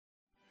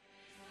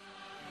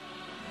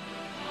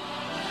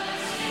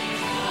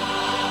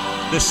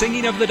The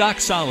singing of the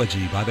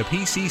doxology by the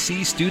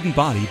PCC student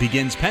body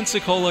begins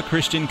Pensacola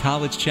Christian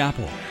College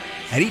Chapel.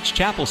 At each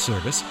chapel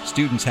service,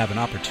 students have an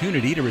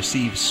opportunity to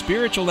receive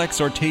spiritual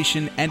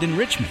exhortation and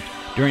enrichment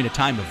during a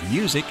time of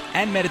music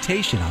and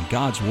meditation on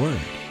God's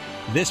Word.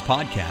 This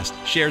podcast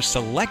shares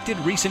selected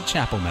recent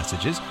chapel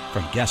messages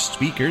from guest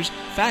speakers,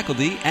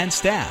 faculty, and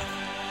staff.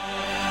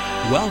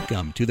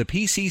 Welcome to the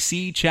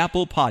PCC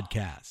Chapel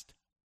Podcast.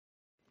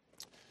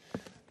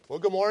 Well,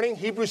 good morning.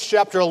 Hebrews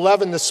chapter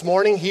 11 this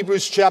morning.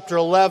 Hebrews chapter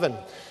 11.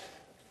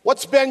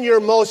 What's been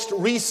your most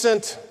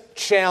recent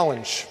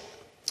challenge?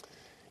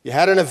 You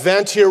had an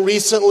event here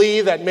recently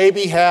that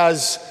maybe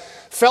has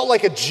felt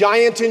like a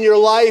giant in your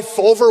life,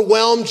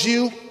 overwhelmed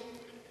you,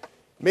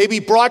 maybe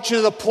brought you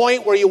to the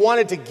point where you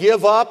wanted to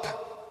give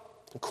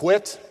up and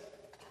quit.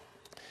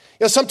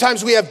 You know,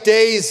 sometimes we have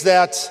days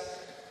that,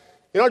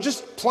 are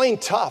just plain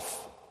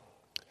tough.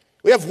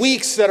 We have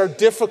weeks that are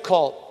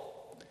difficult.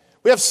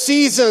 We have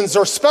seasons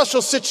or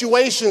special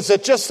situations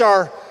that just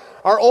are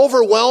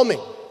overwhelming.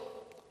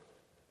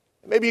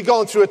 Maybe you're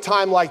going through a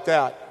time like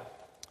that.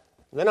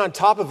 And then on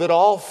top of it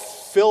all,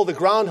 Phil the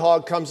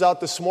groundhog comes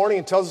out this morning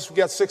and tells us we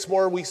got 6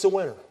 more weeks of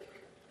winter.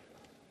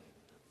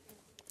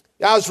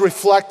 I was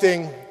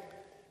reflecting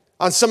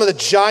on some of the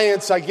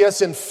giants, I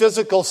guess, in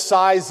physical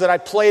size that I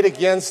played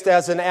against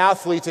as an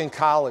athlete in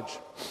college.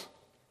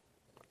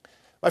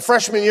 My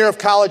freshman year of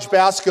college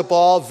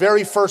basketball,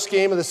 very first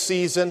game of the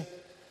season,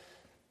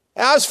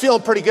 I was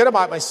feeling pretty good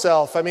about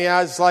myself. I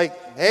was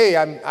like, hey,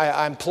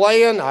 I'm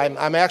playing.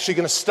 I'm actually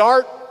going to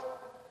start.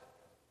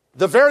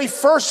 The very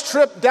first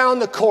trip down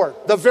the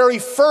court, the very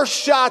first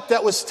shot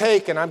that was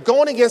taken, I'm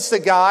going against a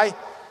guy.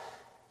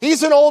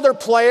 He's an older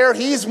player.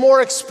 He's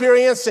more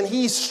experienced, and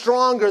he's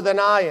stronger than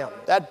I am.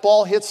 That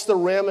ball hits the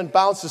rim and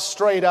bounces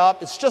straight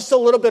up. It's just a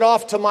little bit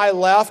off to my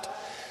left,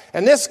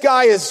 and this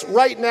guy is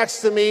right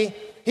next to me.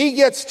 He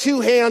gets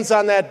 2 hands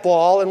on that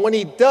ball, and when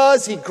he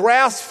does, he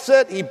grasps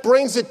it, he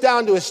brings it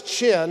down to his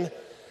chin,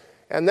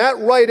 and that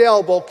right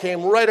elbow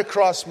came right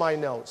across my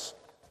nose.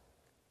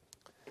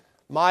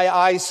 My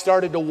eyes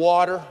started to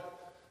water.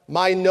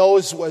 My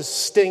nose was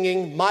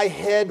stinging. My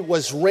head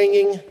was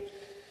ringing.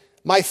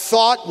 My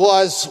thought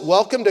was,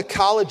 welcome to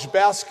college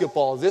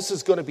basketball. This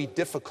is going to be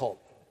difficult.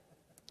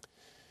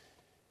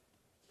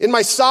 In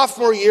my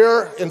sophomore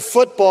year in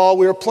football,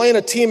 we were playing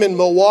a team in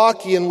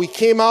Milwaukee, and we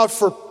came out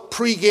for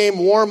pregame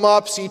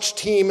warm-ups, each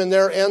team in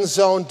their end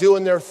zone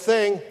doing their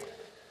thing.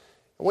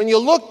 When you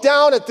look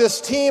down at this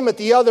team at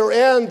the other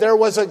end, there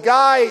was a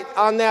guy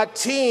on that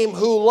team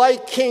who,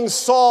 like King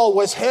Saul,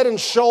 was head and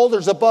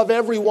shoulders above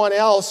everyone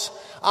else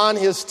on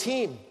his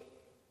team.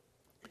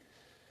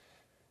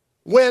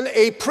 When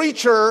a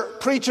preacher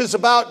preaches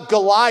about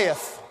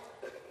Goliath,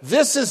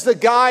 this is the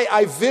guy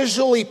I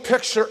visually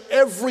picture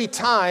every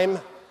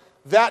time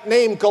that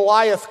name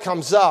Goliath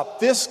comes up.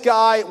 This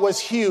guy was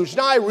huge.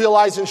 Now I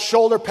realize in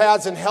shoulder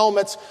pads and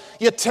helmets,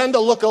 you tend to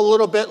look a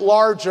little bit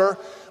larger,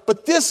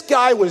 but this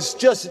guy was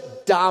just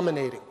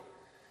dominating.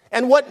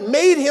 And what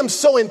made him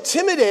so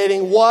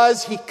intimidating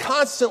was he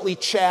constantly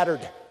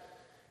chattered.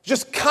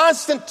 Just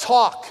constant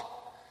talk.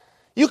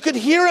 You could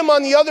hear him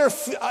on the other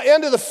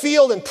end of the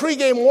field in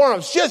pregame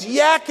warm-ups, just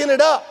yakking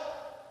it up.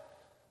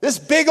 This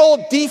big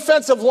old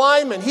defensive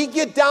lineman, he'd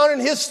get down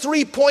in his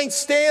three-point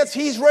stance.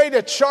 He's ready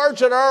to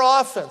charge at our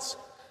offense.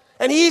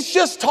 And he's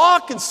just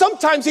talking,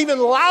 sometimes even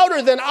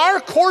louder than our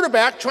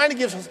quarterback trying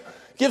to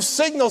give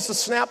signals to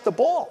snap the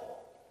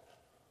ball.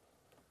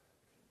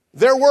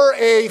 There were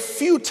a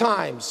few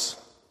times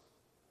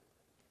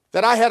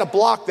that I had to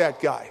block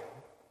that guy.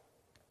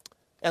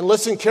 And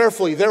listen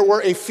carefully, there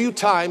were a few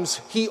times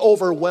he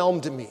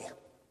overwhelmed me.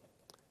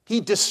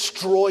 He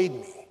destroyed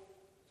me.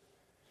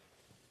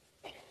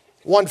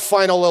 One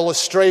final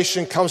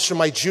illustration comes from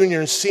my junior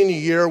and senior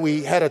year.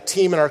 We had a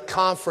team in our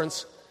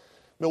conference,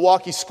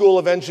 Milwaukee School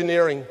of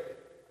Engineering.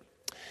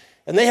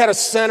 And they had a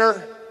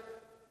center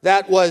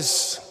that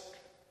was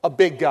a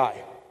big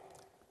guy.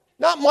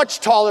 Not much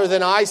taller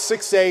than I,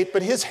 6'8",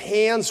 but his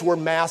hands were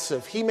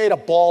massive. He made a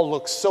ball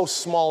look so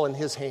small in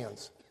his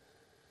hands.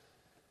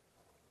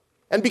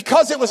 And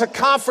because it was a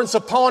conference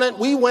opponent,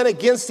 we went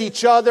against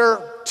each other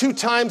 2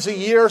 times a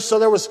year, so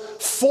there was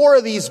 4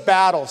 of these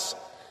battles.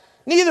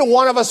 Neither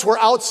one of us were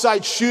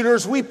outside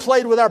shooters. We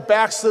played with our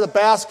backs to the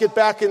basket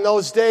back in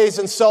those days,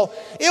 and so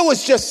it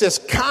was just this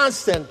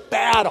constant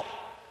battle.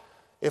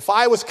 If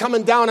I was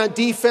coming down on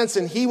defense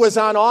and he was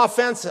on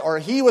offense, or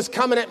he was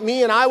coming at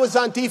me and I was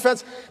on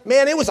defense,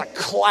 man, it was a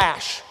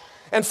clash.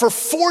 And for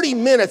 40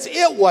 minutes,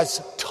 it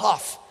was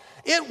tough.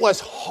 It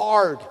was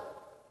hard.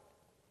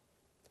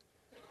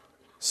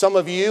 Some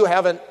of you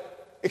haven't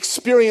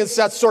experienced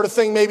that sort of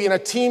thing maybe in a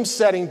team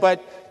setting,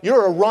 but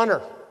you're a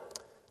runner.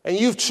 And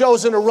you've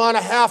chosen to run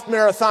a half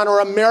marathon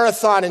or a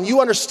marathon, and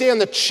you understand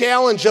the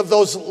challenge of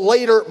those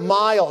later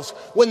miles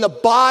when the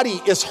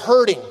body is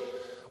hurting,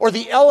 or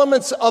the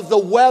elements of the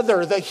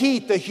weather, the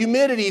heat, the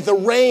humidity, the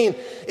rain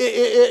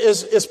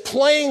is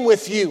playing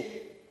with you.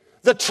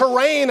 The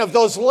terrain of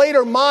those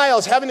later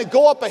miles, having to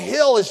go up a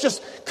hill, is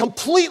just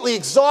completely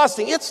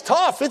exhausting. It's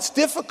tough. It's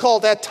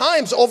difficult, at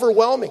times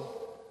overwhelming.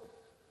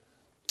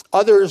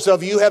 Others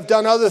of you have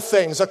done other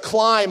things, a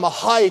climb, a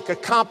hike, a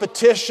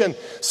competition,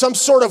 some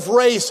sort of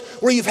race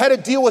where you've had to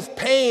deal with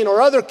pain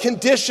or other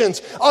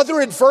conditions,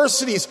 other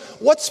adversities.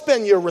 What's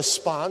been your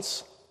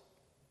response?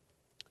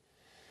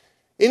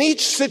 In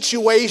each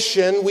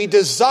situation, we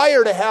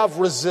desire to have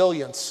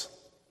resilience.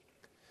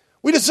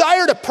 We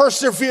desire to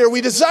persevere.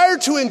 We desire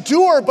to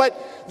endure,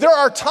 but there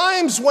are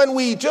times when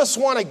we just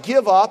want to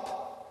give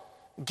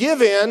up,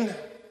 give in,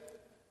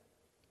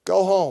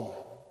 go home.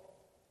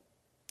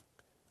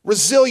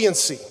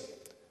 Resiliency,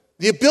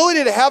 the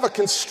ability to have a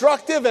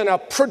constructive and a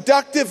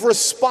productive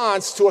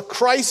response to a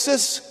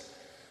crisis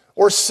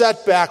or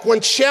setback. When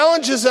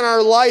challenges in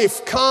our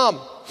life come,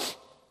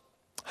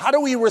 how do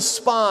we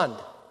respond?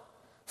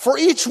 For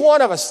each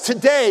one of us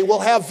today, we'll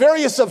have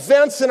various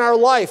events in our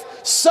life,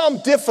 some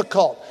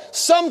difficult,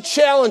 some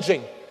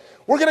challenging.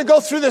 We're going to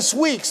go through this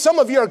week. Some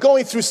of you are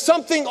going through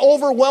something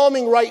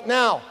overwhelming right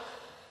now.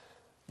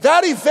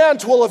 That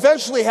event will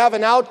eventually have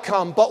an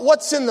outcome, but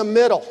what's in the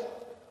middle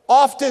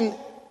often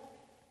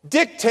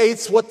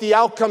dictates what the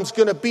outcome's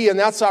going to be, and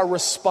that's our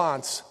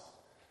response.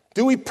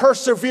 Do we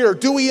persevere?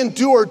 Do we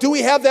endure? Do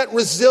we have that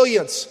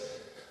resilience?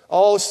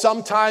 Oh,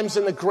 sometimes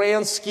in the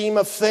grand scheme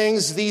of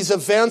things, these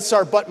events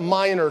are but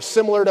minor,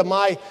 similar to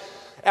my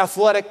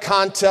athletic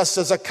contest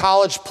as a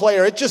college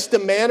player. It just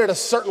demanded a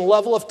certain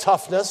level of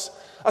toughness,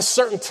 a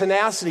certain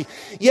tenacity.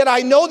 Yet I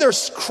know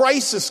there's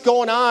crises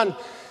going on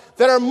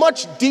that are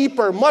much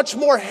deeper, much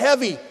more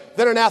heavy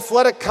than an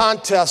athletic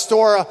contest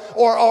or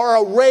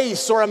a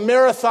race or a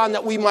marathon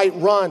that we might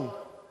run.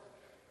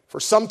 For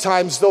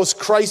sometimes those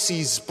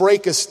crises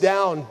break us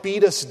down,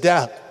 beat us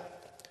down.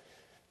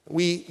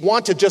 We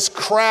want to just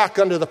crack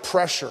under the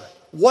pressure.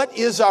 What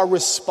is our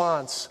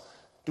response?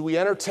 Do we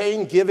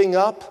entertain giving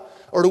up,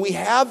 or do we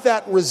have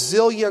that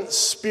resilient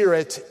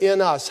spirit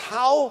in us?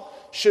 How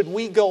should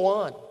we go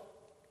on?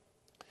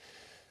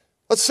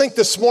 Let's think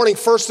this morning,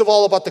 first of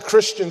all, about the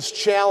Christian's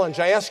challenge.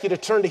 I ask you to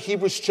turn to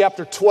Hebrews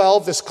chapter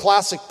 12, this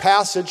classic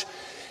passage,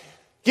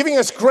 giving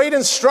us great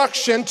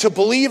instruction to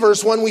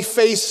believers when we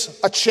face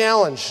a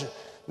challenge.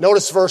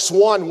 Notice verse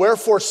 1,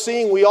 "Wherefore,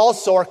 seeing we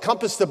also are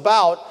compassed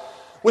about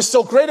with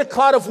so great a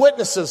cloud of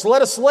witnesses,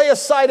 let us lay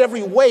aside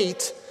every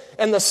weight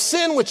and the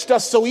sin which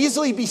does so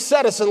easily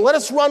beset us, and let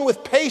us run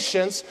with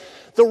patience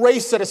the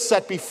race that is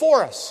set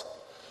before us.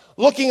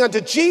 Looking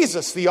unto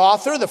Jesus, the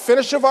author, the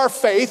finisher of our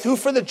faith, who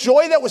for the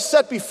joy that was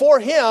set before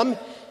him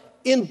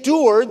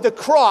endured the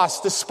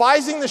cross,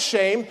 despising the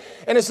shame,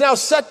 and is now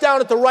set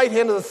down at the right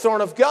hand of the throne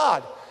of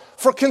God.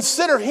 For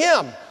consider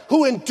him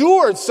who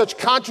endured such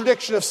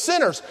contradiction of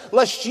sinners,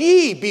 lest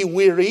ye be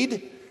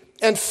wearied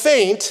and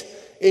faint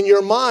in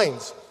your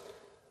minds."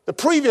 The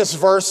previous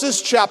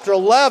verses, chapter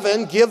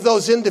 11, give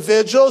those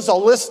individuals a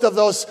list of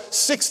those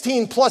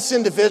 16 plus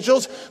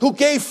individuals who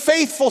gave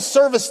faithful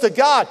service to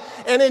God.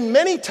 And in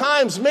many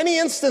times, many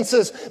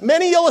instances,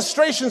 many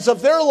illustrations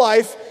of their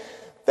life,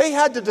 they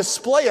had to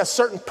display a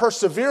certain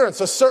perseverance,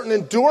 a certain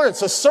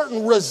endurance, a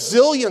certain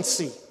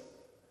resiliency.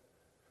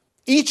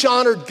 Each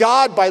honored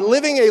God by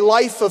living a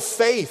life of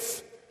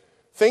faith.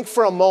 Think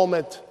for a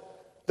moment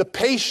the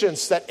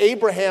patience that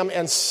Abraham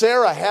and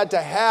Sarah had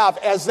to have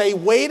as they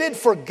waited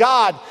for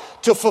God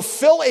to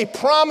fulfill a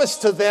promise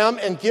to them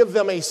and give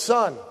them a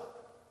son.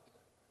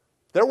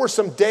 There were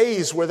some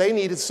days where they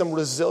needed some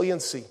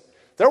resiliency.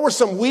 There were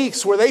some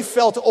weeks where they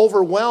felt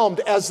overwhelmed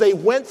as they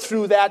went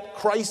through that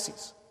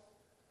crisis.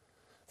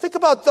 Think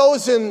about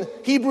those in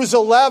Hebrews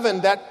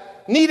 11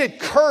 that needed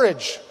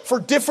courage for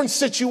different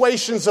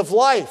situations of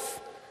life.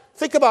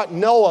 Think about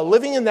Noah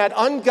living in that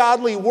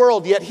ungodly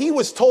world, yet he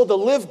was told to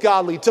live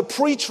godly, to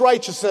preach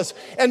righteousness,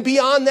 and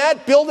beyond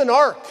that, build an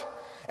ark.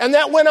 And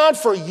that went on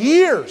for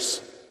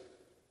years.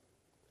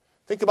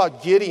 Think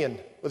about Gideon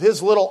with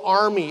his little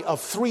army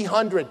of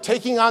 300,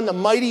 taking on the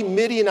mighty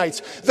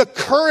Midianites, the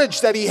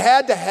courage that he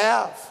had to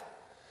have.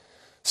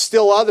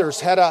 Still others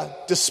had a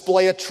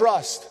display of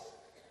trust.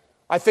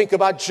 I think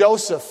about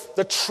Joseph,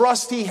 the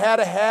trust he had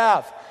to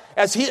have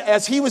as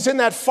he was in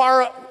that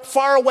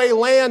faraway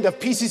land of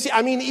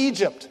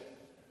Egypt.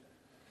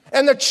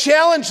 And the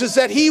challenges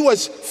that he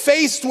was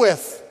faced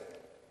with,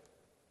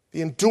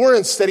 the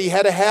endurance that he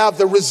had to have,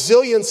 the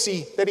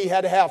resiliency that he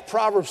had to have.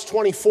 Proverbs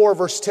 24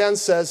 verse 10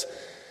 says,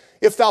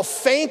 "If thou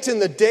faint in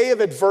the day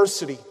of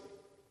adversity,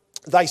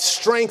 thy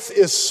strength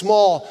is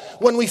small."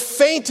 When we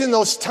faint in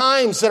those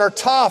times that are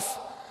tough,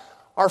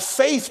 our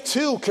faith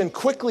too can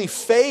quickly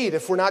fade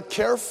if we're not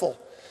careful.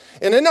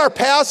 And in our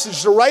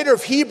passage, the writer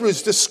of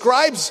Hebrews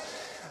describes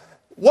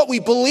what we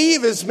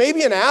believe is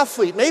maybe an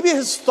athlete. Maybe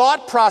his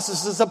thought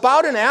process is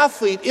about an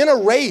athlete in a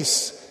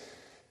race.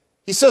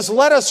 He says,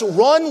 "Let us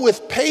run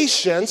with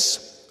patience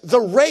the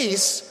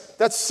race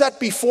that's set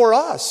before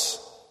us."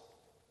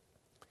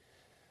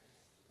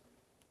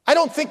 I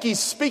don't think he's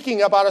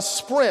speaking about a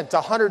sprint, a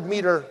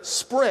 100-meter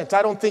sprint.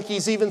 I don't think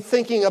he's even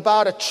thinking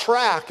about a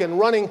track and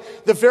running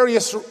the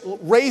various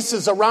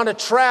races around a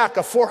track,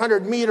 a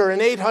 400-meter, an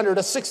 800,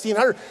 a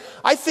 1600.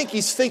 I think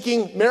he's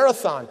thinking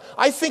marathon.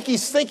 I think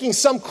he's thinking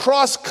some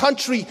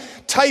cross-country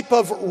type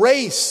of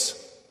race.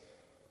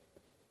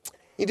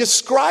 He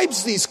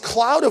describes these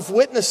cloud of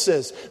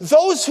witnesses,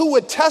 those who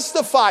would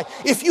testify.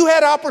 If you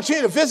had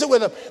opportunity to visit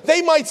with them,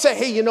 they might say,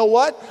 hey, you know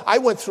what? I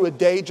went through a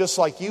day just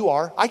like you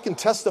are. I can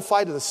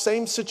testify to the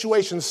same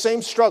situation, the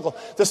same struggle,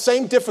 the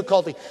same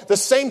difficulty, the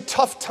same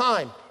tough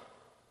time.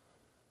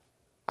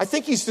 I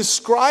think he's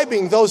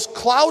describing those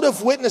cloud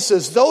of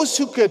witnesses, those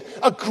who could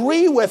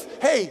agree with,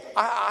 hey,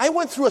 I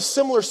went through a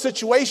similar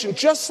situation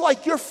just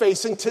like you're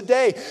facing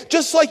today,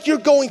 just like you're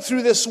going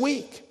through this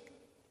week.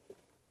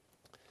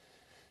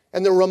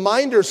 And the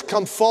reminders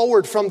come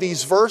forward from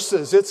these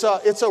verses. It's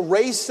a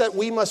race that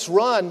we must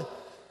run.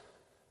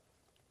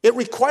 It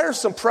requires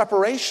some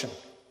preparation.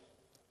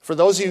 For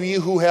those of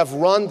you who have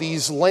run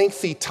these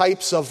lengthy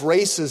types of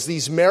races,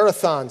 these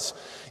marathons,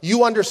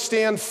 you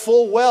understand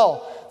full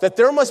well that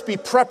there must be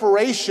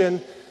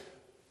preparation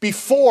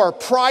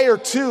prior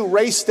to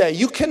race day.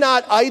 You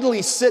cannot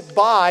idly sit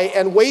by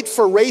and wait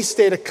for race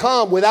day to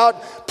come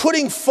without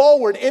putting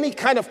forward any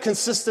kind of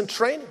consistent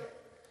training.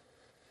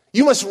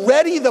 You must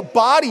ready the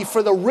body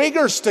for the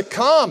rigors to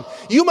come.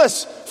 You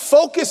must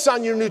focus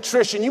on your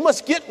nutrition. You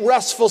must get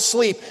restful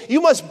sleep.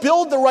 You must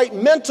build the right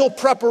mental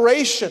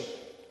preparation.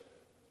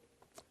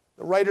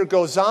 The writer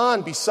goes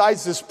on,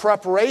 besides this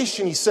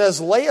preparation, he says,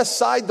 lay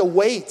aside the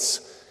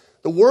weights.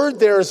 The word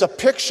there is a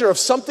picture of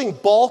something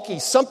bulky,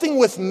 something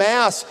with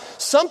mass,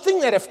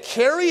 something that if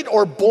carried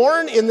or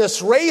borne in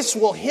this race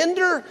will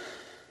hinder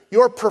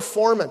your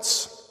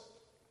performance.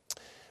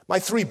 My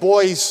 3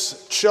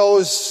 boys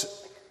chose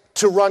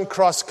to run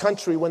cross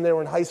country when they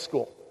were in high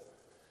school.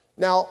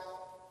 Now,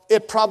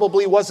 it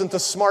probably wasn't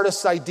the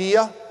smartest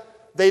idea.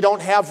 They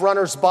don't have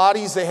runners'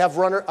 bodies. They have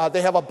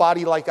a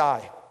body like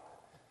I.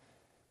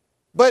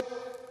 But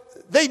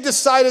they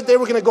decided they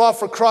were going to go out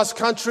for cross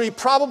country,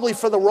 probably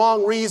for the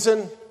wrong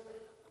reason.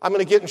 I'm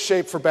going to get in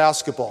shape for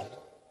basketball.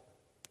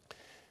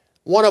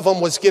 One of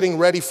them was getting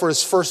ready for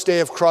his first day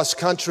of cross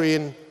country,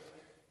 and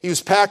he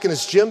was packing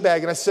his gym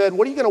bag. And I said,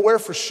 what are you going to wear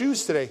for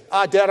shoes today?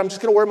 Dad, I'm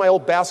just going to wear my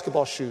old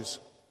basketball shoes.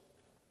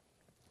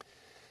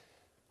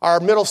 Our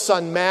middle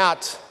son,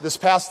 Matt, this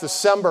past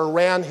December,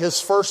 ran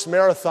his first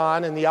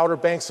marathon in the Outer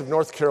Banks of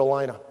North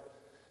Carolina.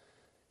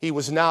 He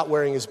was not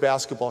wearing his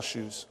basketball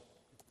shoes.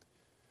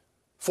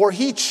 For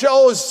he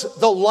chose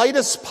the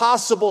lightest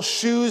possible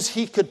shoes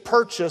he could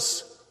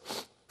purchase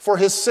for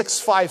his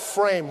 6'5"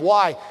 frame.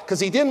 Why? Because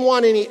he didn't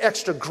want any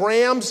extra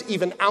grams,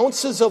 even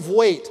ounces of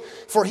weight.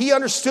 For he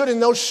understood in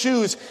those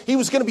shoes, he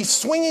was going to be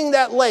swinging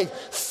that leg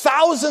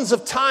thousands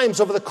of times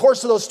over the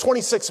course of those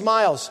 26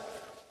 miles.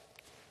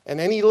 And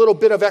any little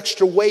bit of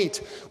extra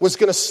weight was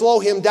going to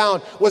slow him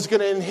down, was going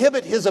to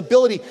inhibit his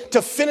ability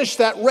to finish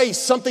that race,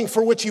 something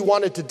for which he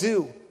wanted to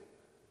do.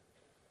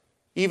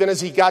 Even as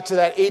he got to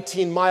that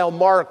 18-mile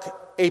mark,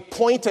 a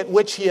point at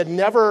which he had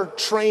never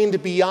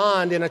trained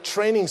beyond in a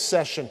training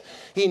session,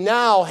 he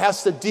now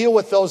has to deal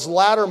with those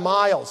latter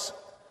miles.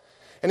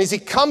 And as he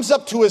comes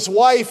up to his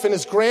wife and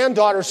his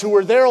granddaughters who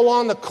were there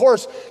along the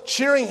course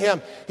cheering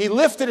him, he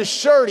lifted his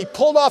shirt, he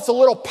pulled off the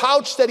little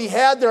pouch that he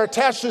had there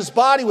attached to his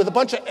body with a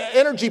bunch of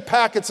energy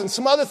packets and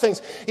some other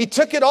things. He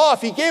took it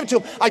off, he gave it to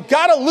him. I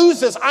got to lose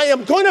this. I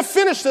am going to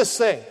finish this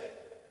thing.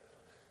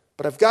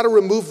 But I've got to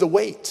remove the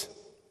weight.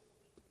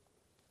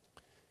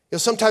 You know,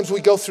 sometimes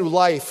we go through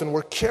life and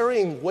we're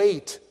carrying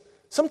weight,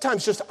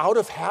 sometimes just out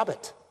of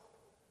habit.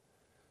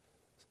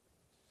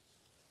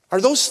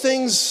 Are those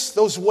things,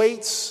 those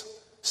weights,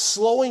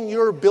 slowing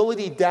your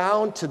ability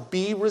down to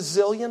be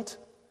resilient,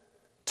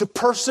 to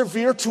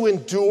persevere, to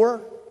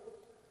endure?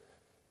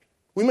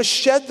 We must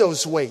shed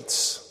those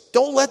weights.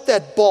 Don't let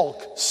that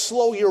bulk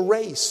slow your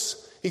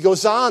race. He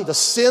goes on, the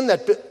sin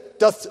that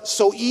doth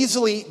so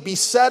easily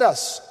beset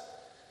us.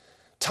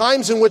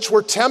 Times in which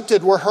we're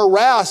tempted, we're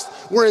harassed,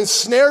 we're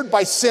ensnared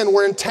by sin,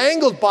 we're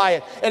entangled by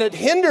it, and it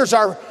hinders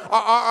our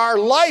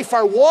life,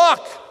 our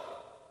walk.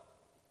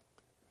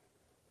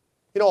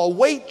 You know, a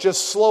weight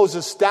just slows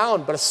us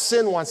down, but a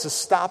sin wants to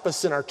stop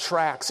us in our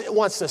tracks. It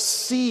wants to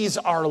seize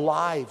our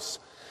lives,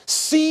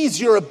 seize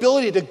your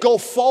ability to go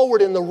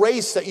forward in the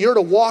race that you're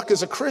to walk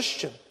as a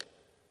Christian.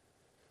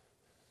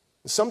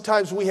 And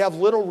sometimes we have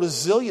little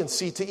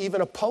resiliency to even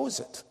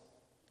oppose it.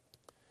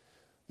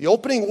 The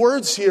opening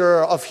words here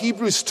of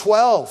Hebrews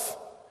 12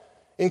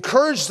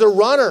 encourage the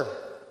runner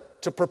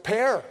to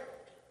prepare,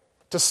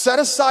 to set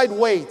aside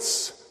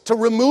weights, to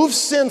remove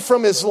sin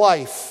from his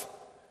life.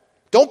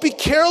 Don't be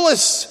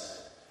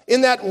careless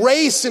in that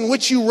race in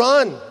which you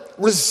run.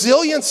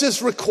 Resilience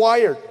is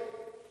required.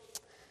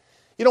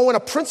 You know, when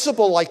a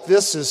principle like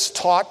this is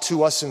taught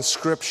to us in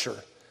Scripture,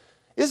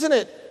 isn't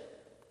it,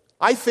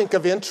 I think,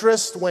 of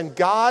interest when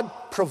God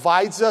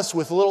provides us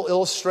with little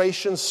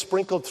illustrations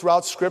sprinkled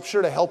throughout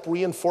Scripture to help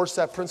reinforce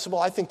that principle?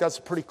 I think that's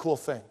a pretty cool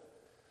thing.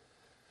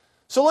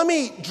 So let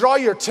me draw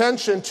your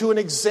attention to an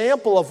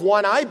example of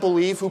one I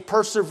believe who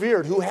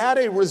persevered, who had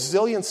a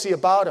resiliency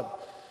about him.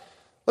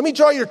 Let me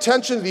draw your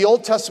attention to the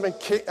Old Testament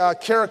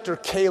character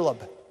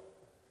Caleb.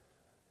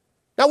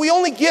 Now, we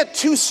only get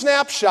 2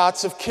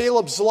 snapshots of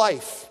Caleb's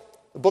life.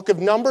 The book of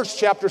Numbers,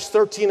 chapters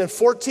 13 and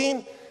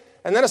 14,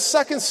 and then a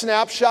second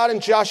snapshot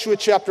in Joshua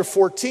chapter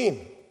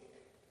 14.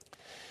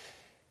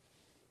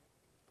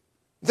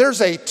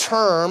 There's a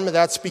term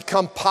that's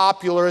become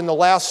popular in the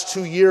last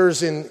 2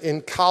 years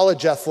in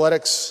college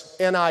athletics,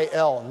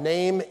 NIL,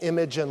 name,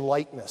 image, and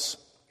likeness.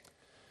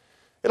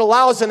 It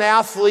allows an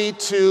athlete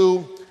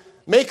to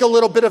make a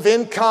little bit of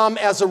income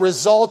as a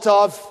result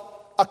of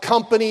a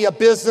company, a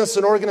business,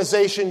 an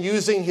organization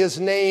using his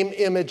name,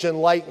 image,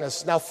 and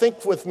likeness. Now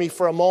think with me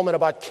for a moment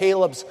about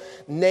Caleb's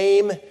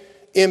name,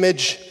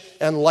 image,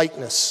 and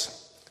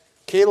likeness.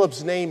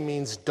 Caleb's name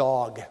means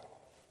dog.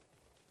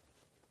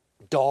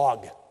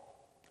 Dog.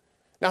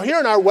 Now here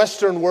in our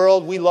Western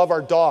world, we love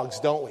our dogs,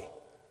 don't we?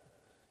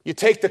 You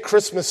take the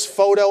Christmas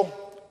photo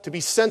to be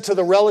sent to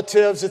the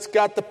relatives. It's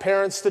got the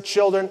parents, the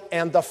children,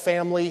 and the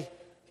family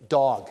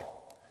dog.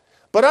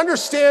 But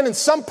understand, in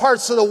some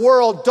parts of the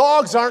world,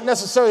 dogs aren't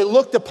necessarily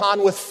looked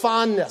upon with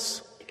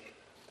fondness.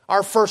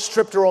 Our first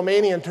trip to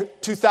Romania in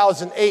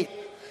 2008,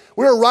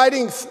 we were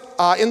riding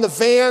in the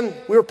van.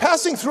 We were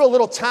passing through a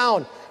little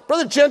town.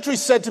 Brother Gentry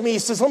said to me, he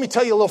says, let me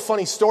tell you a little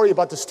funny story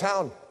about this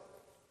town.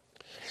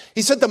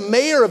 He said the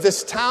mayor of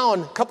this town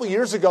a couple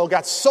years ago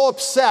got so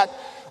upset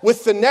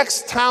with the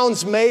next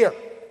town's mayor.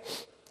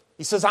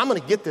 He says, I'm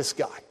going to get this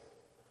guy.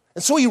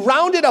 And so he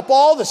rounded up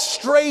all the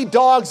stray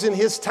dogs in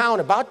his town,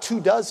 about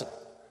 24,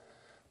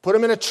 put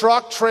them in a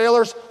truck,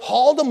 trailers,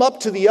 hauled them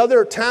up to the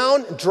other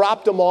town, and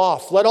dropped them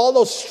off. Let all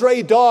those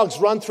stray dogs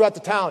run throughout the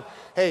town.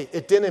 Hey,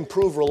 it didn't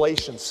improve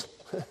relations.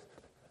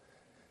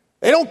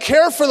 They don't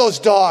care for those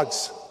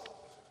dogs.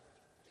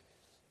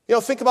 You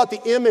know, think about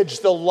the image,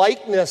 the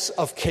likeness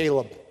of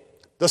Caleb,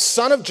 the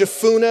son of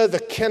Jephunneh the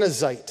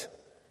Kenizzite.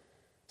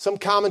 Some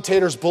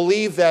commentators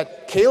believe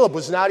that Caleb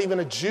was not even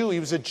a Jew. He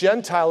was a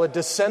Gentile, a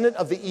descendant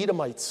of the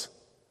Edomites.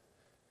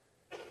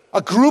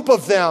 A group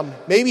of them,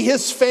 maybe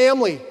his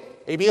family,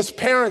 maybe his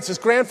parents, his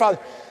grandfather,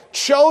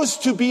 chose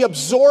to be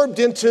absorbed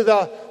into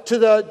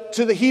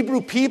the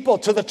Hebrew people,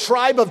 to the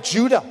tribe of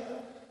Judah.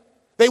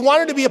 They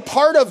wanted to be a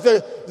part of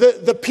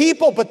the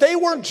people, but they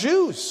weren't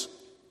Jews.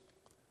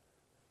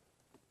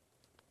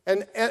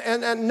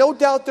 And no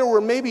doubt there were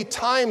maybe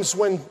times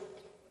when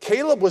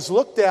Caleb was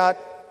looked at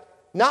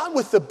not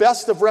with the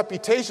best of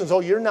reputations.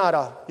 Oh, you're not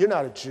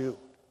a Jew.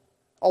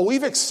 Oh,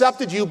 we've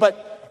accepted you,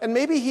 and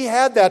maybe he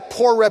had that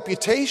poor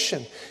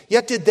reputation.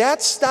 Yet did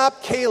that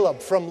stop Caleb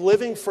from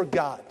living for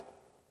God?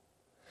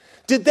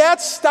 Did that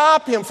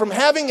stop him from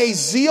having a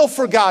zeal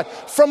for God,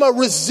 from a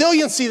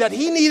resiliency that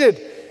he needed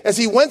as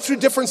he went through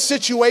different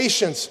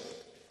situations?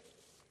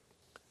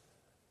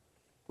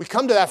 We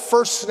come to that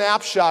first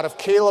snapshot of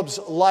Caleb's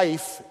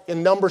life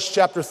in Numbers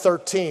chapter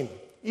 13.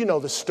 You know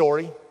the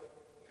story.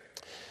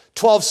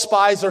 12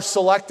 spies are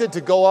selected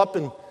to go up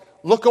and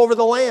look over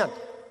the land.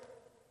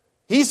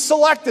 He's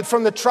selected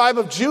from the tribe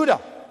of Judah.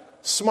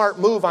 Smart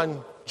move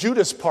on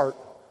Judah's part.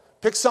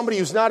 Pick somebody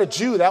who's not a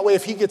Jew. That way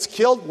if he gets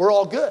killed, we're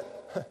all good.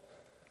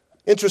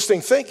 Interesting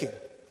thinking.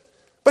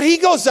 But he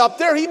goes up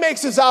there, he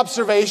makes his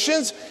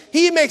observations,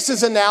 he makes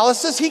his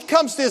analysis, he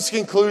comes to his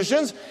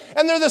conclusions,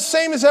 and they're the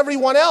same as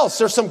everyone else.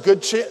 There's some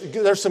good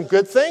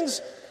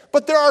things,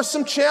 but there are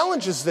some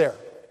challenges there.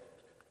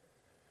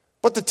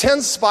 But the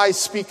 10 spies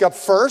speak up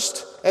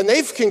first, and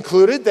they've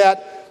concluded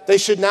that they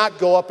should not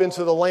go up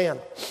into the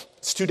land.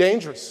 It's too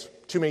dangerous,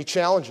 too many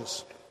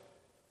challenges.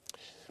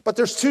 But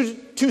there's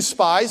two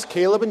spies,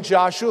 Caleb and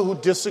Joshua, who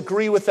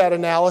disagree with that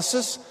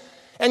analysis.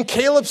 And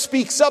Caleb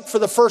speaks up for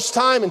the first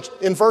time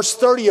in verse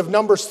 30 of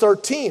Numbers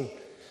 13,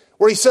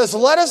 where he says,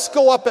 let us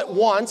go up at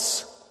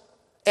once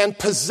and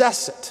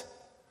possess it,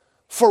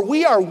 for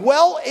we are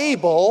well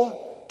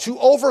able to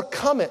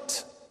overcome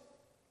it.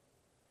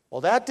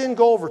 Well, that didn't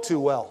go over too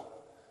well.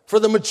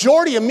 For the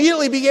majority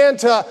immediately began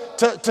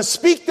to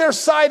speak their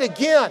side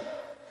again.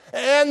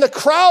 And the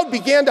crowd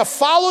began to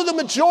follow the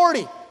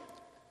majority.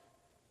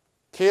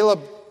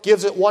 Caleb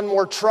gives it one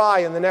more try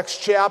in the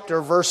next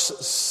chapter,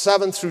 verse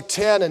 7 through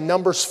 10 and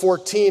Numbers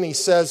 14. He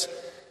says,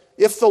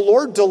 if the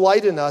Lord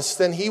delight in us,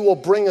 then he will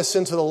bring us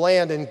into the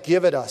land and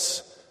give it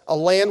us, a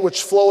land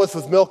which floweth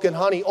with milk and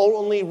honey.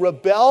 Only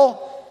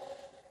rebel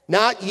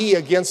not ye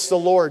against the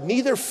Lord,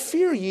 neither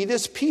fear ye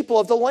this people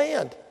of the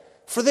land.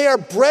 For they are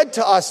bread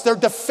to us, their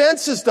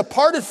defense is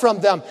departed from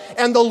them,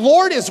 and the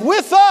Lord is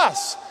with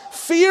us.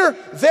 Fear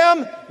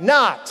them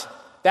not.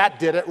 That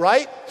did it,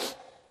 right?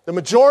 The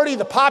majority,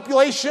 the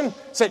population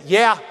said,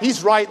 yeah,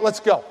 he's right, let's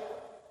go.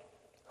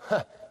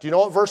 Do you know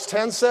what verse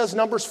 10 says,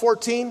 Numbers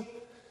 14?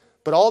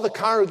 But all the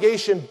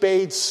congregation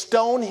bade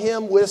stone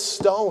him with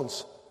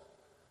stones.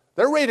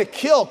 They're ready to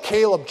kill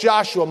Caleb,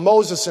 Joshua,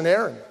 Moses, and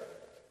Aaron.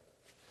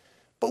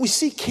 But we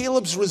see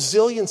Caleb's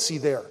resiliency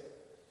there.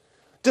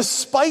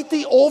 Despite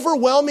the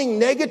overwhelming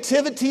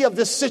negativity of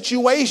the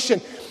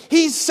situation,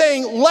 he's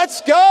saying, let's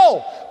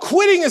go.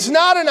 Quitting is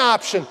not an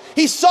option.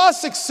 He saw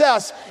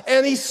success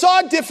and he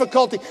saw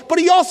difficulty, but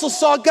he also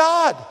saw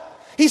God.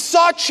 He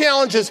saw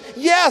challenges,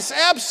 yes,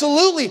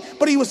 absolutely,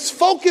 but he was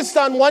focused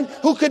on one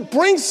who could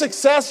bring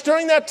success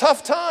during that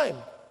tough time.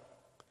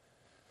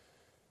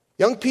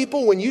 Young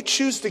people, when you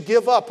choose to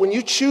give up, when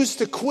you choose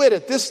to quit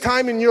at this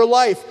time in your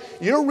life,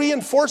 you're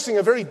reinforcing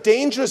a very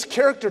dangerous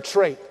character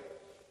trait.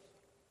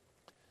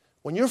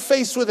 When you're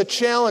faced with a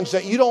challenge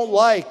that you don't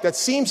like, that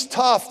seems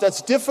tough,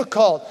 that's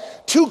difficult,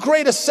 too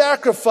great a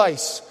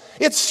sacrifice,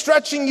 it's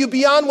stretching you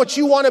beyond what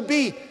you want to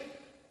be,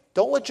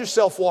 don't let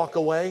yourself walk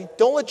away.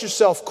 Don't let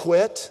yourself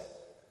quit.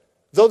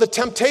 Though the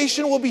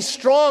temptation will be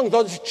strong,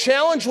 though the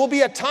challenge will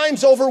be at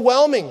times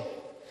overwhelming.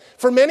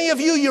 For many of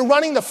you, you're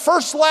running the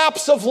first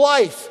laps of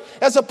life,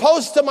 as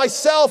opposed to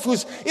myself,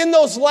 who's in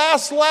those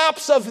last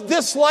laps of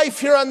this life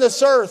here on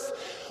this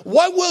earth.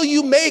 What will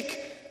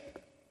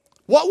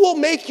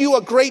make you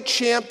a great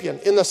champion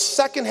in the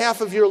second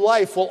half of your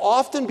life will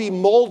often be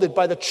molded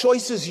by the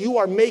choices you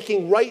are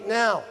making right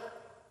now.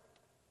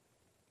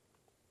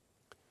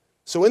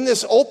 So in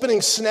this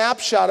opening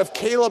snapshot of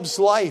Caleb's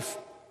life,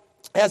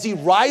 as he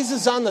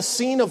rises on the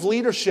scene of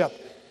leadership,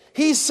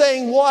 he's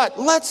saying what?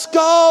 Let's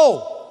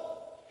go.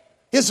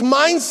 His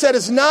mindset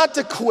is not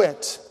to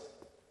quit.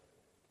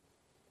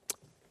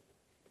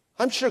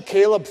 I'm sure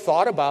Caleb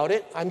thought about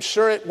it. I'm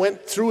sure it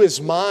went through his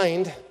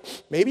mind.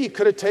 Maybe he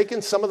could have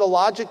taken some of the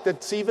logic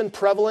that's even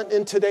prevalent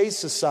in today's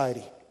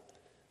society.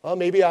 Well,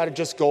 maybe I ought to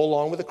just go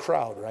along with the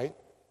crowd, right?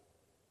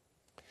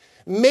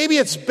 Maybe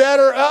it's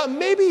better,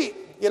 maybe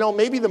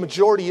the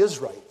majority is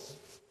right.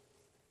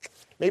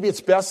 Maybe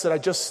it's best that I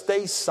just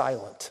stay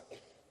silent.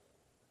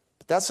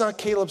 But that's not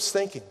Caleb's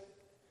thinking.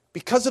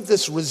 Because of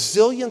this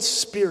resilient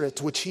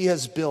spirit which he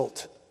has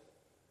built,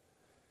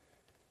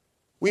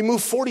 we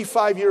move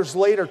 45 years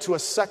later to a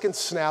second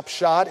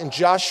snapshot in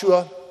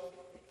Joshua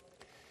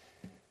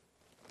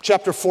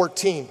chapter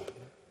 14.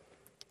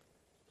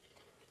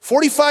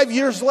 45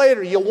 years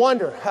later, you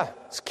wonder,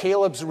 is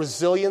Caleb's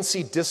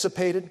resiliency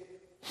dissipated?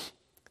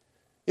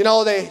 You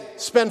know, they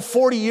spend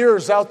 40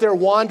 years out there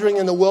wandering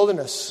in the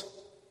wilderness.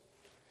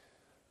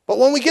 But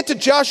when we get to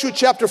Joshua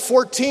chapter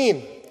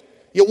 14,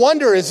 you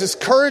wonder, is his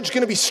courage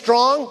going to be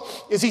strong?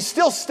 Is he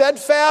still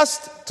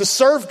steadfast to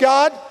serve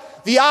God?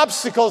 The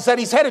obstacles that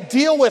he's had to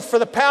deal with for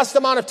the past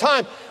amount of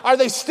time, are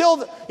they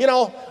still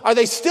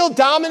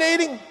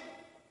dominating?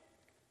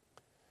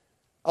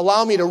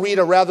 Allow me to read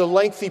a rather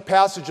lengthy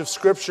passage of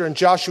scripture in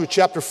Joshua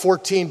chapter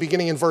 14,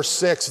 beginning in verse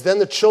 6. Then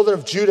the children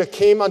of Judah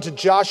came unto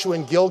Joshua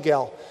in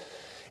Gilgal.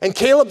 And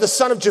Caleb the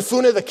son of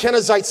Jephunneh the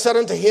Kenizzite said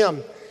unto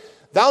him,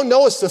 Thou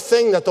knowest the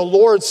thing that the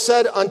Lord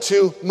said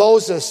unto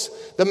Moses,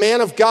 the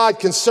man of God,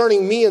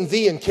 concerning me and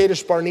thee in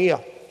Kadesh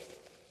Barnea.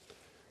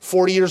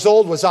 40 years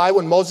old was I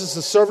when Moses,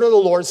 the servant of the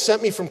Lord,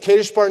 sent me from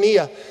Kadesh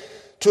Barnea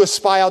to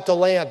espy out the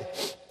land.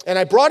 And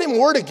I brought him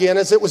word again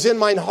as it was in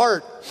mine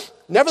heart.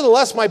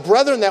 Nevertheless, my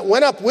brethren that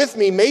went up with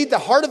me made the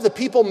heart of the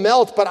people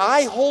melt, but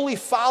I wholly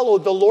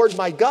followed the Lord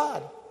my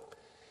God.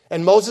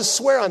 And Moses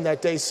sware on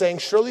that day, saying,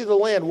 Surely the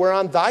land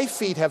whereon thy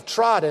feet have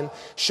trodden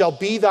shall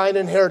be thine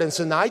inheritance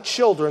and thy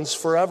children's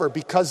forever,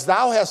 because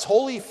thou hast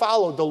wholly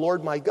followed the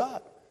Lord my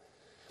God.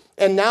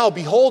 And now,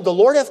 behold, the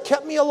Lord hath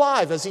kept me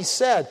alive, as he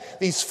said,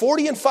 these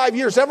 45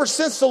 years, ever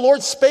since the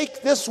Lord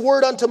spake this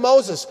word unto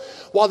Moses,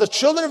 while the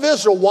children of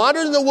Israel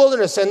wandered in the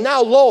wilderness. And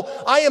now, lo,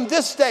 I am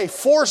this day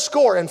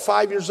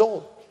 85 years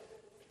old.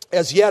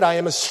 As yet I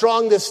am as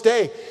strong this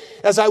day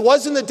as I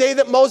was in the day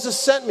that Moses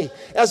sent me.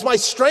 As my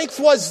strength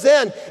was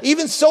then,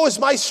 even so is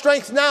my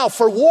strength now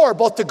for war,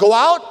 both to go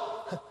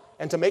out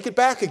and to make it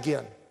back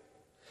again.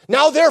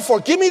 Now therefore,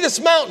 give me this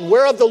mountain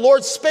whereof the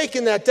Lord spake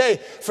in that day.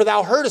 For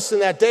thou heardest in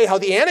that day how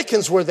the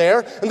Anakims were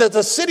there, and that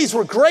the cities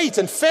were great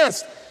and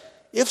fenced.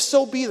 If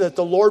so be that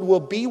the Lord will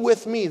be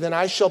with me, then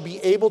I shall be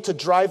able to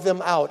drive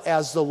them out,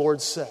 as the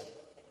Lord said.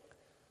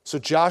 So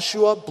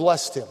Joshua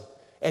blessed him,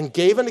 and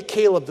gave unto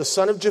Caleb the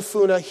son of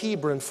Jephunneh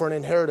Hebron for an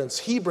inheritance.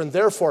 Hebron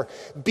therefore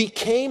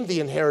became the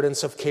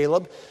inheritance of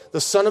Caleb,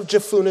 the son of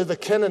Jephunneh the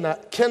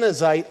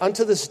Kenizzite,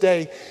 unto this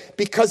day,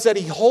 because that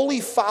he wholly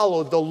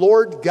followed the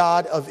Lord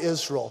God of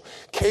Israel.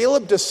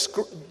 Caleb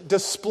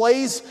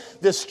displays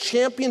this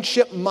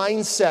championship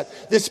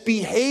mindset, this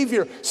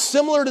behavior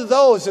similar to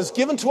those as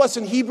given to us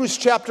in Hebrews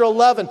chapter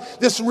 11,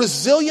 this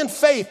resilient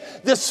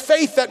faith, this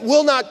faith that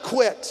will not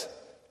quit.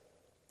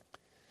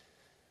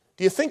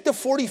 Do you think the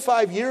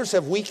 45 years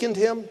have weakened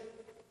him,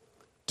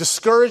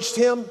 discouraged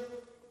him?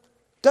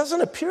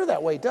 Doesn't appear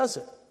that way, does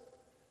it?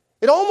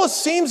 It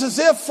almost seems as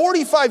if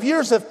 45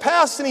 years have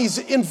passed and he's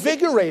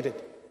invigorated.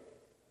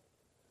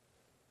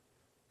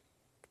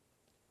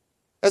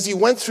 As he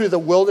went through the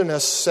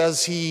wilderness,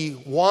 as he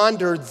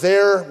wandered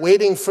there,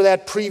 waiting for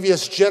that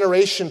previous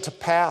generation to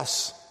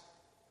pass,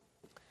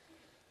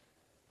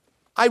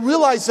 I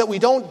realize that we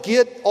don't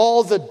get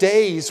all the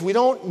days. We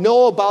don't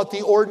know about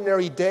the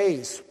ordinary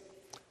days.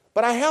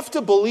 But I have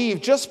to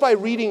believe, just by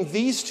reading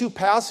these two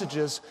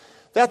passages,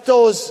 that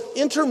those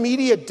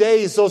intermediate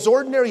days, those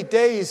ordinary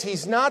days,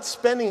 he's not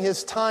spending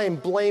his time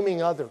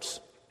blaming others.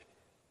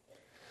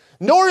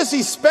 Nor is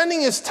he spending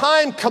his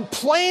time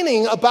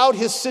complaining about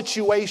his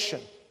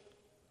situation.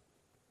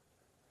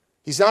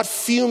 He's not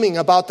fuming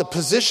about the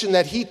position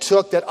that he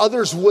took that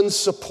others wouldn't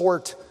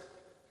support.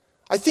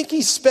 I think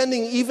he's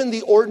spending even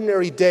the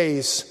ordinary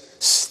days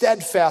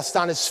steadfast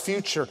on his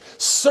future,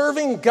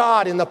 serving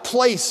God in the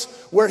place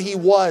where he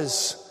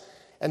was,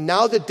 And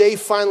now the day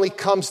finally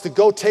comes to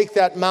go take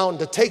that mountain,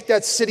 to take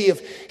that city of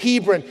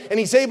Hebron. And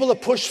he's able to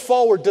push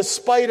forward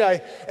despite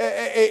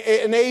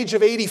an age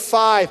of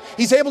 85.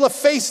 He's able to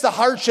face the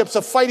hardships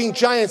of fighting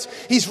giants.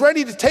 He's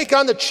ready to take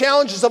on the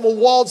challenges of a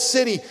walled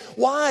city.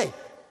 Why?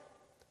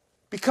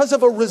 Because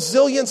of a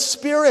resilient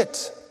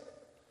spirit.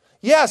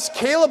 Yes,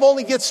 Caleb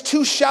only gets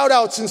 2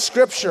 shout-outs in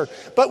Scripture,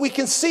 but we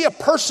can see a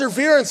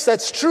perseverance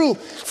that's true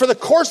for the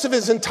course of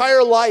his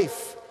entire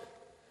life.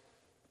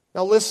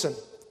 Now listen.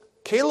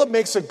 Caleb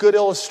makes a good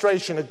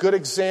illustration, a good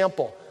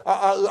example,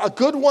 a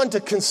good one to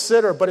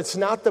consider, but it's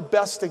not the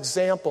best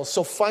example.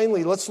 So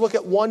finally, let's look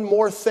at one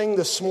more thing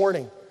this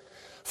morning.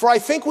 For I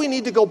think we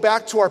need to go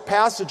back to our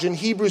passage in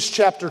Hebrews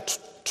chapter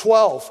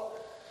 12.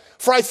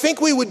 For I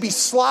think we would be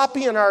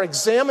sloppy in our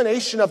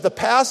examination of the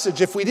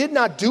passage if we did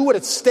not do what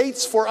it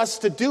states for us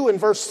to do in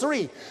verse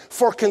 3.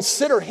 For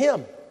consider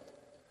him,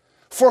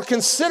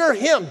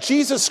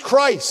 Jesus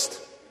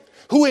Christ,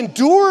 who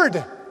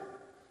endured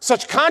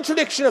such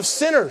contradiction of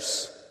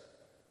sinners,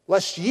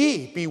 lest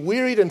ye be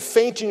wearied and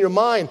faint in your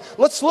mind.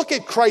 Let's look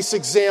at Christ's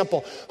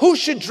example. Who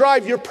should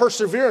drive your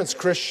perseverance,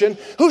 Christian?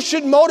 Who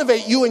should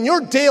motivate you in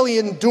your daily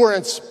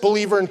endurance,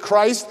 believer in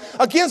Christ?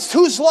 Against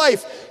whose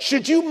life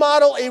should you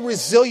model a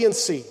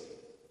resiliency?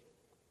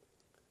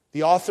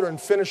 The author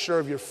and finisher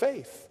of your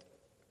faith.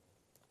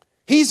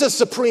 He's a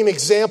supreme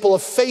example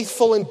of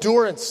faithful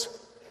endurance,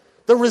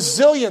 the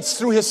resilience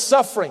through his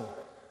suffering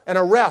and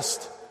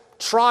arrest,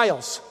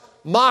 trials,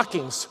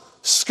 mockings,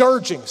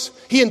 scourgings.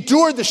 He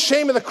endured the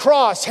shame of the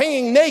cross,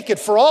 hanging naked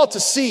for all to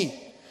see.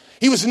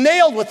 He was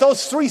nailed with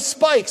those 3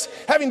 spikes,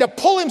 having to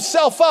pull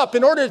himself up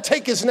in order to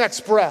take his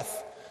next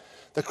breath.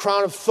 The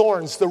crown of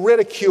thorns, the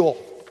ridicule.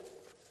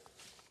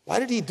 Why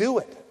did he do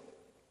it?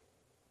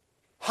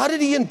 How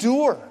did he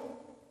endure?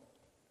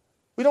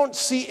 We don't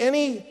see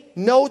any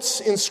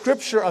notes in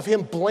Scripture of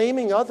him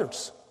blaming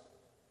others.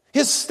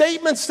 His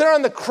statements there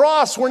on the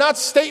cross were not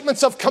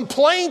statements of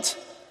complaint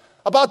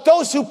about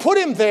those who put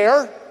him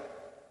there.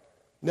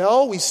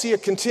 No, we see a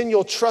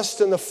continual trust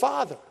in the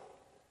Father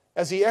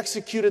as he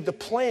executed the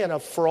plan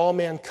for all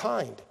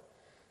mankind,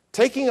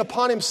 taking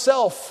upon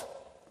himself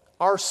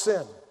our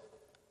sin,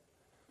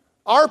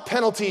 our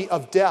penalty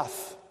of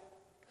death,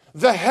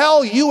 the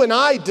hell you and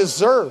I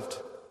deserved,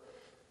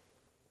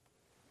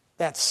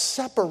 that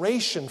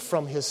separation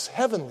from his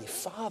heavenly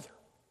Father.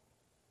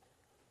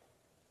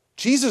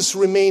 Jesus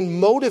remained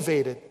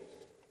motivated,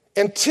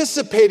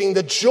 anticipating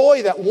the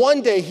joy that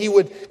one day he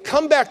would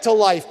come back to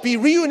life, be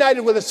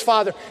reunited with his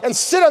Father, and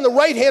sit on the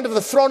right hand of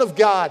the throne of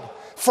God.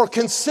 For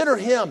consider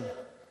him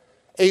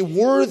a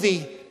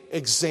worthy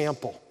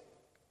example.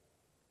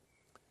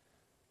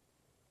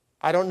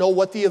 I don't know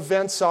what the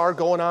events are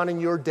going on in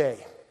your day.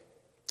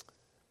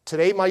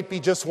 Today might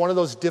be just one of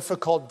those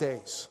difficult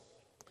days.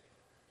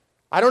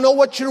 I don't know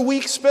what your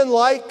week's been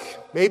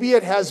like. Maybe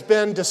it has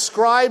been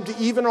described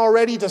even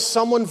already to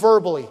someone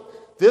verbally.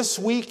 This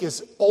week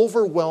is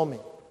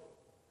overwhelming.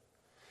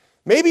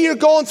 Maybe you're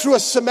going through a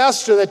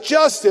semester that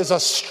just is a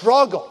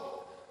struggle.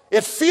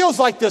 It feels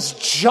like this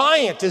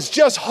giant is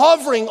just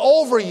hovering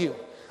over you,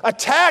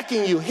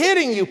 attacking you,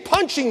 hitting you,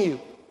 punching you.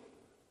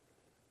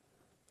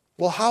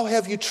 Well, how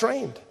have you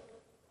trained?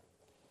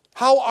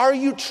 How are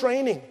you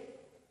training?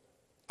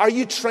 Are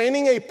you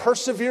training a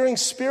persevering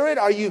spirit?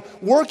 Are you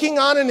working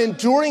on an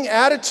enduring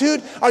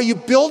attitude? Are you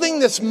building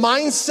this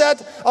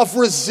mindset of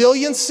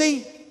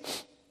resiliency?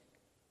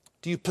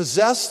 Do you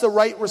possess the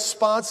right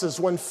responses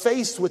when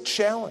faced with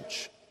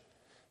challenge?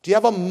 Do you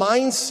have a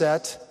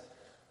mindset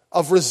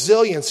of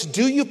resilience?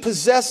 Do you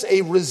possess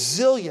a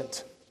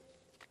resilient,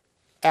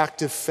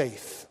 active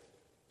faith?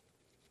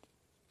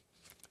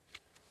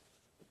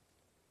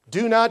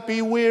 Do not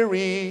be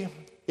weary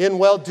in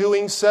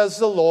well-doing, says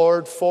the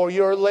Lord, for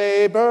your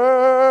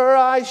labor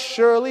I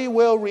surely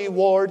will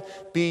reward.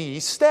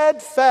 Be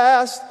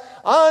steadfast,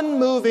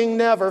 unmoving,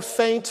 never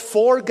faint,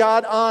 for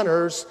God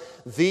honors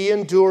the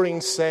enduring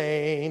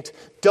saint.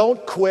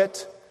 Don't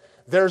quit.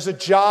 There's a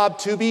job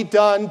to be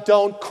done.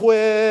 Don't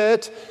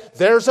quit.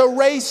 There's a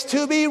race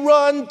to be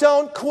run.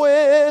 Don't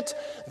quit.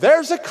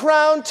 There's a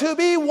crown to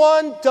be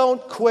won.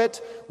 Don't quit.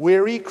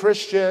 Weary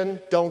Christian,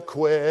 don't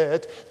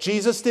quit.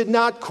 Jesus did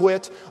not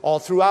quit all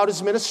throughout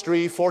his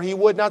ministry, for he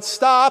would not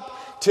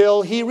stop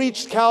till he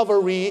reached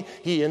Calvary.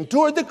 He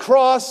endured the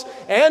cross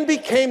and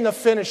became the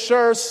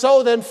finisher.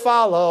 So then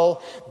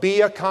follow, be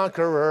a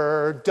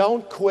conqueror.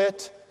 Don't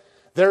quit.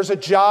 There's a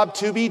job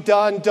to be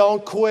done.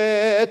 Don't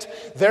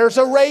quit. There's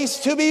a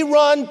race to be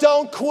run.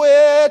 Don't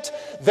quit.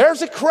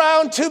 There's a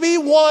crown to be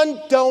won.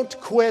 Don't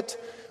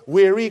quit.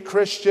 Weary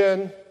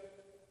Christian,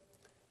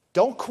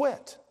 don't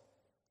quit.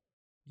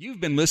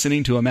 You've been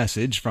listening to a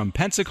message from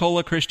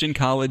Pensacola Christian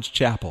College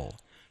Chapel.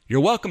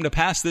 You're welcome to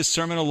pass this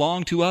sermon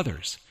along to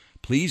others.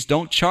 Please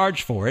don't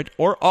charge for it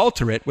or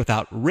alter it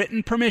without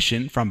written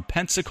permission from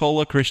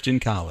Pensacola Christian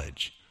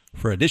College.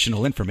 For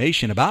additional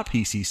information about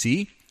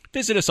PCC,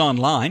 visit us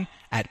online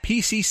at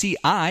pcci.edu.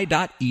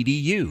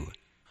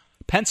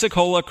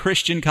 Pensacola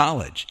Christian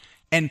College,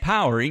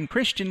 empowering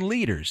Christian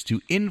leaders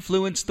to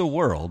influence the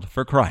world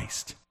for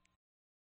Christ.